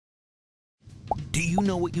Do you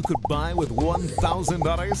know what you could buy with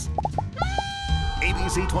 $1,000?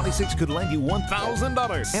 ABC26 could lend you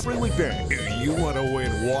 $1,000 every weekday. Do you want to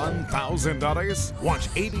win $1,000? Watch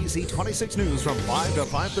ABC26 News from 5 to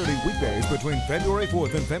 5:30 weekdays between February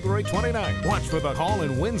 4th and February 29th. Watch for the call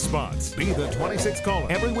and win spots. Be the 26th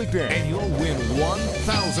caller every weekday and you'll win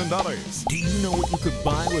 $1,000. Do you know what you could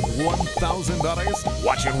buy with $1,000?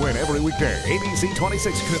 Watch and win every weekday.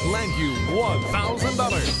 ABC26 could lend you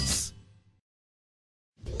 $1,000.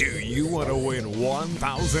 Do you want to win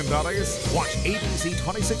 $1,000? Watch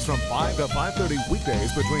ABC26 from 5 to 5:30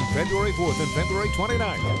 weekdays between February 4th and February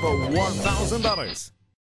 29th for $1,000.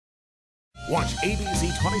 Watch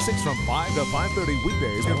ABC26 from 5 to 5:30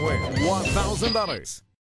 weekdays and win $1,000.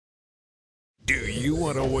 Do you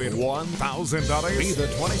want to win $1,000? Be the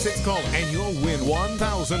 26th caller and you'll win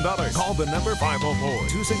 $1,000. Call the number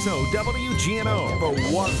 504-260-WGNO for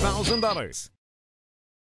 $1,000.